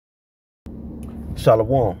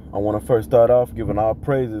Shalom. I want to first start off giving all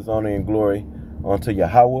praises, honor, and glory unto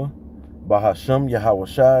Yahweh, Bahashem, Yahweh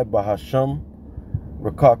Shai, Bahashem,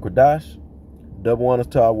 Rakak Kwadash. Double honors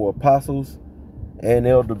to our apostles and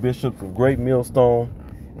elder bishops of Great Millstone,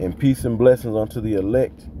 and peace and blessings unto the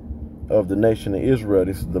elect of the nation of Israel.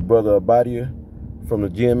 This is the brother Abadia from the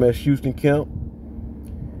GMS Houston camp.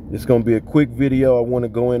 It's going to be a quick video. I want to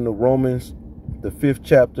go into Romans, the 5th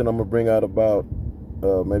chapter, and I'm going to bring out about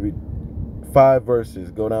maybe 5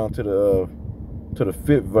 verses. Go down to the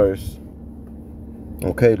 5th verse.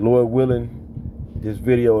 Okay, Lord willing, this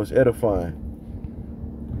video is edifying.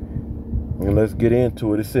 And let's get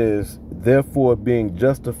into it. It says, therefore, being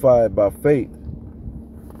justified by faith,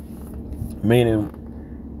 meaning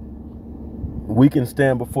we can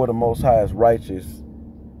stand before the Most High as righteous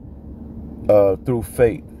through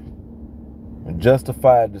faith.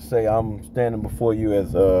 Justified to say I'm standing before you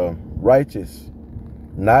as righteous,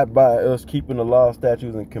 not by us keeping the law,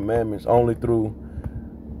 statutes, and commandments, only through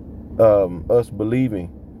us believing.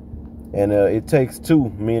 And it takes two,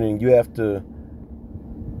 meaning you have to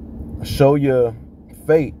show your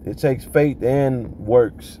faith. It takes faith and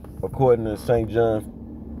works, according to James,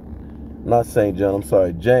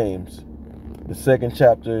 the 2nd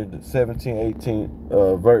chapter, the 17, 18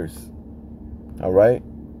 verse. All right,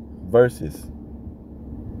 verses.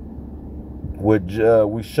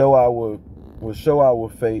 We show our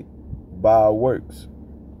faith by our works.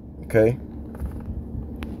 Okay.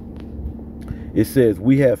 It says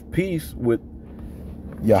we have peace with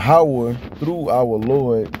Yahweh through our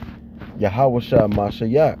Lord Yahweh Shai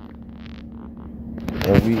Mashiach.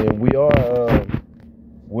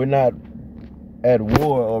 We're not at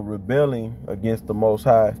war or rebelling against the Most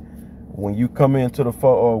High. When you come into the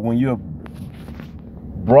fold, or when you're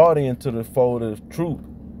brought into the fold of truth,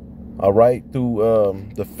 all right, through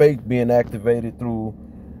the faith being activated through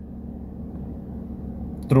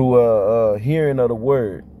hearing of the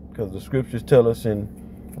word, because the scriptures tell us in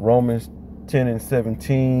Romans 10 and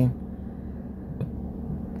 17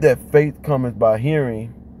 that faith cometh by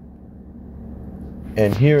hearing,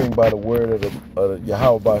 and hearing by the word of the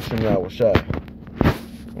Yahweh B'Shem Yahweh Shai.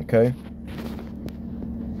 Okay.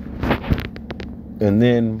 And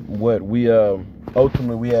then what we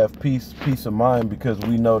ultimately we have peace of mind, because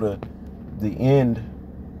we know the end.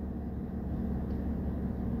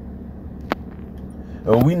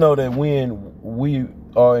 And we know that when we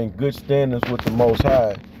are in good standings with the Most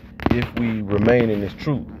High, if we remain in His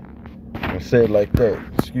truth. And said like that,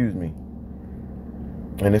 excuse me.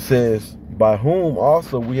 And it says, by whom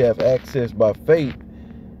also we have access by faith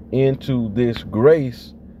into this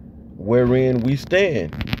grace wherein we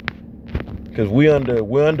stand. Because we're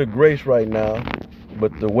under grace right now,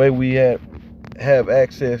 but the way we have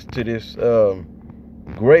access to this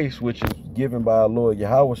grace, which is given by our Lord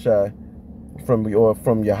Yahweh Shai from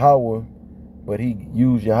Yahweh, but He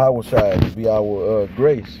used Yahweh Shai to be our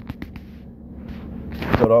grace.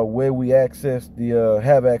 So the way we have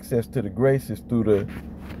access to the grace is through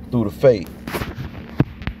the faith.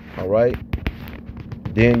 All right.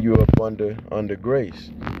 Then you're up under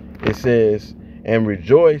grace. It says, and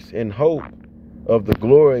rejoice in hope of the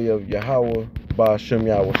glory of Yahweh B'Shem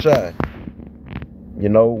Yahweh Shai. You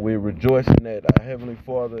know, we're rejoicing that our Heavenly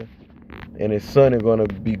Father and His Son are going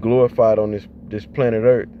to be glorified on this planet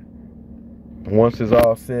Earth once it's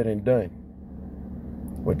all said and done.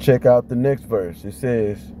 But check out the next verse. It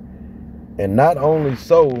says, and not only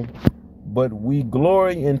so, but we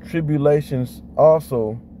glory in tribulations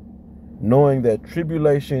also, knowing that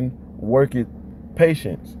tribulation worketh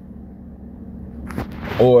patience.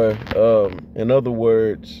 Or, in other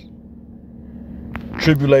words,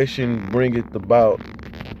 tribulation bringeth about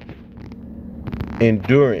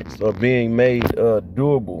endurance, or being made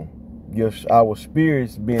durable. Gives our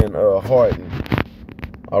spirits being hardened.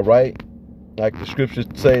 All right. Like the scriptures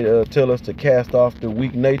say, tell us to cast off the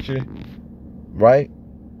weak nature, right?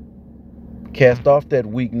 Cast off that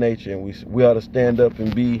weak nature, and we ought to stand up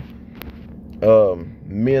and be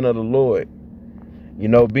men of the Lord. You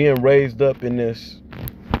know, being raised up in this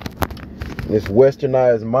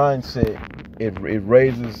westernized mindset, it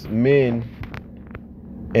raises men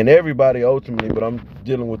and everybody ultimately, but I'm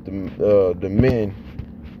dealing with the men.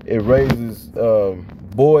 It raises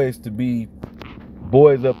boys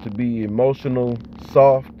up to be emotional,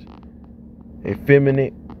 soft,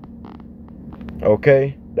 effeminate.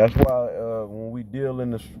 Okay, that's why when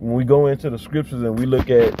we go into the scriptures and we look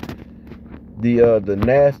at the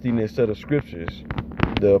nastiness of the scriptures,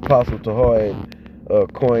 the Apostle Tahar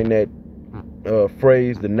had coined that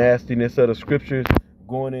phrase, the nastiness of the scriptures,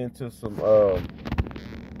 going into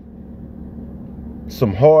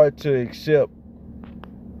some hard to accept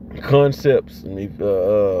concepts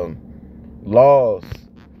and laws,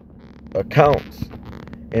 accounts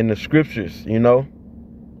in the scriptures, you know,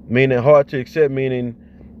 meaning hard to accept, meaning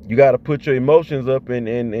you got to put your emotions up and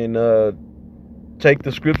take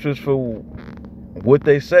the scriptures for what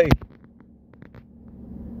they say.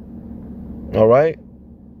 All right.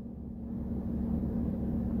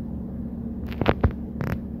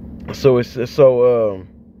 So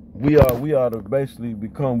we are to basically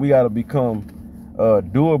become, we got to become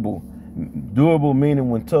durable. Durable meaning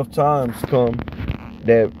when tough times come,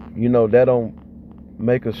 that, you know, that don't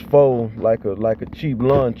make us fold like a cheap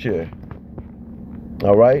lawn chair.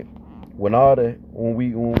 All right. When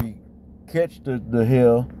we catch the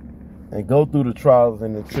hell and go through the trials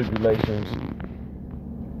and the tribulations,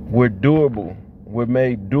 we're durable. We're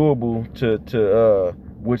made durable to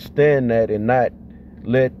withstand that and not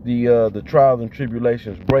let the trials and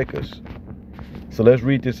tribulations break us. So let's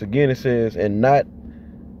read this again. It says, and not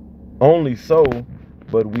only so,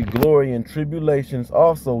 but we glory in tribulations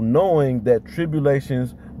also, knowing that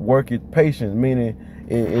tribulations worketh patience, meaning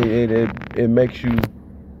it makes you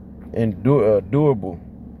durable.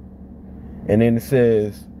 And then it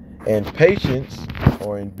says, and patience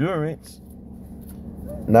or endurance.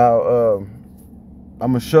 Now,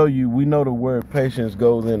 I'm gonna show you. We know the word patience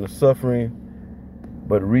goes into suffering,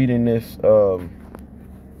 but reading this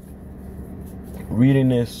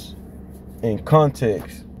in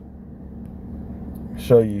context,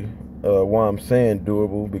 show you why I'm saying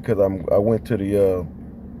durable, because I went to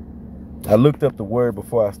I looked up the word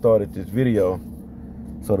before I started this video.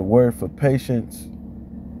 So the word for patience,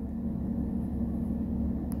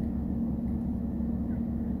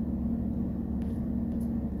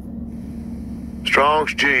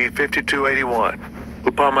 Strong's G 5281.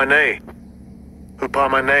 Upamane.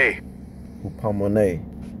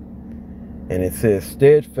 and it says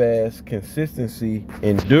steadfast, consistency,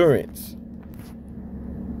 endurance.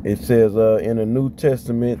 It says in the New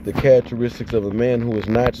Testament, the characteristics of a man who is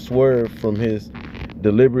not swerved from his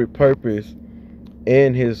deliberate purpose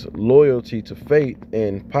and his loyalty to faith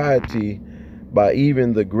and piety by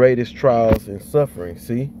even the greatest trials and suffering.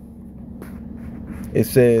 See? It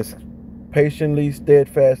says patiently,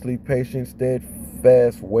 steadfastly, patient,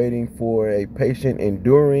 steadfast, waiting for a patient,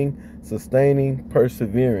 enduring, sustaining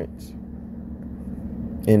perseverance.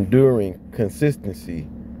 Enduring, consistency.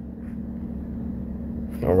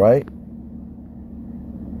 All right?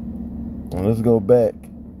 And let's go back.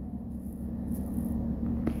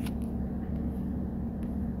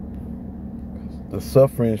 The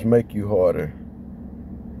sufferings make you harder.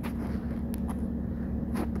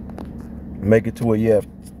 Make it to where you have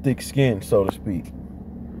thick skin, so to speak.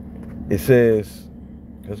 It says,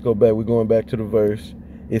 let's go back. We're going back to the verse.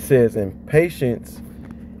 It says, and patience,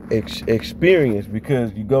 experience,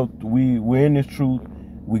 because we're in this truth.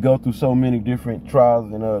 We go through so many different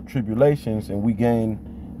trials and tribulations, and we gain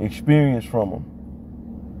experience from them,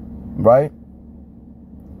 right?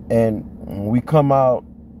 And when we come out,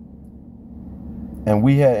 and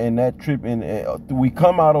we had in that trip, and we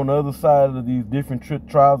come out on the other side of these different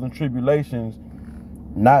trials and tribulations,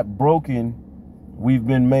 not broken. We've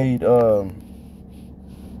been made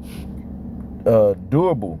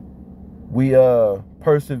durable. We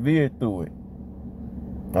persevered through it.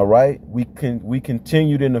 All right, we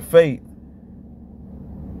continued in the faith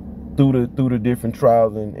through the different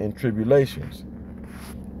trials and tribulations.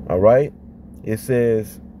 All right, it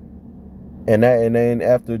says, and then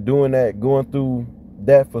after doing that, going through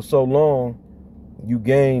that for so long, you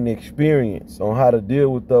gain experience on how to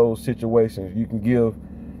deal with those situations. You can give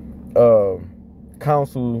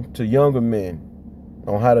counsel to younger men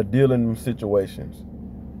on how to deal in them situations.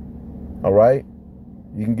 All right,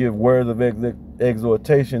 you can give words of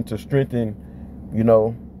exhortation to strengthen, you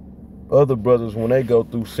know, other brothers when they go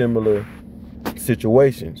through similar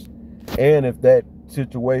situations. And if that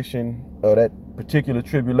situation or that particular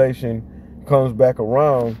tribulation comes back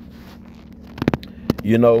around,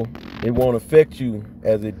 you know, it won't affect you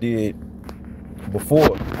as it did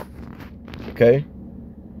before. Okay?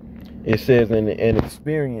 It says, and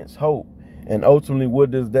experience hope. And ultimately, what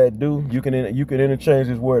does that do? You can interchange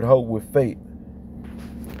this word hope with faith.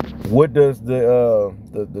 What does the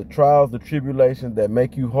trials, the tribulations that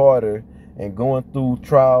make you harder, and going through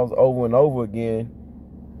trials over and over again,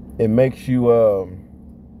 it makes you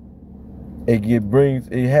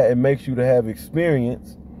it makes you to have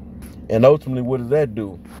experience. And ultimately, what does that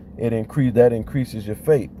do? It increases your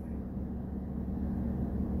faith.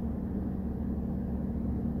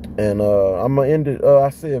 And I'm gonna end it. I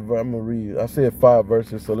said 5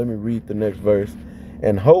 verses, so let me read the next verse.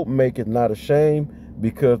 And hope maketh not ashamed,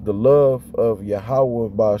 because the love of Yahweh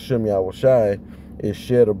Ba'ashem Yahushai is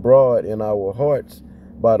shed abroad in our hearts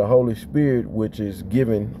by the Holy Spirit, which is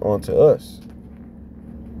given unto us.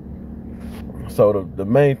 So the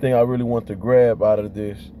main thing I really want to grab out of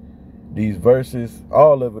these verses,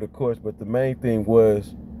 all of it, of course, but the main thing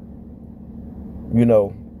was,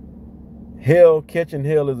 catching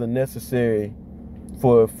hell is a necessary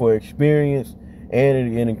for experience,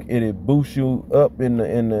 and it boosts you up in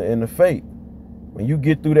the faith. When you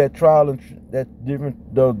get through that trial and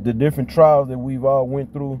the different trials that we've all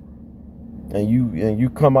went through, and you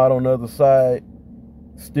come out on the other side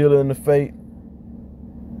still in the faith,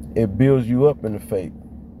 it builds you up in the faith.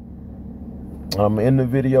 I'm in the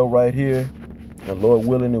video right here, and Lord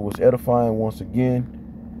willing, it was edifying once again.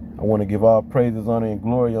 I want to give all praises, honor, and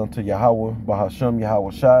glory unto Yahweh, Bahasham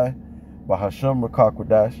Yahweh Shai, Bahasham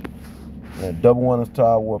Rakakwadash, and double honors to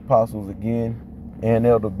our apostles again, and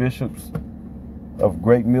elder bishops of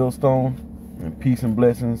Great Millstone, and peace and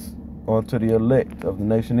blessings unto the elect of the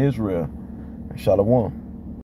nation Israel. Shalom.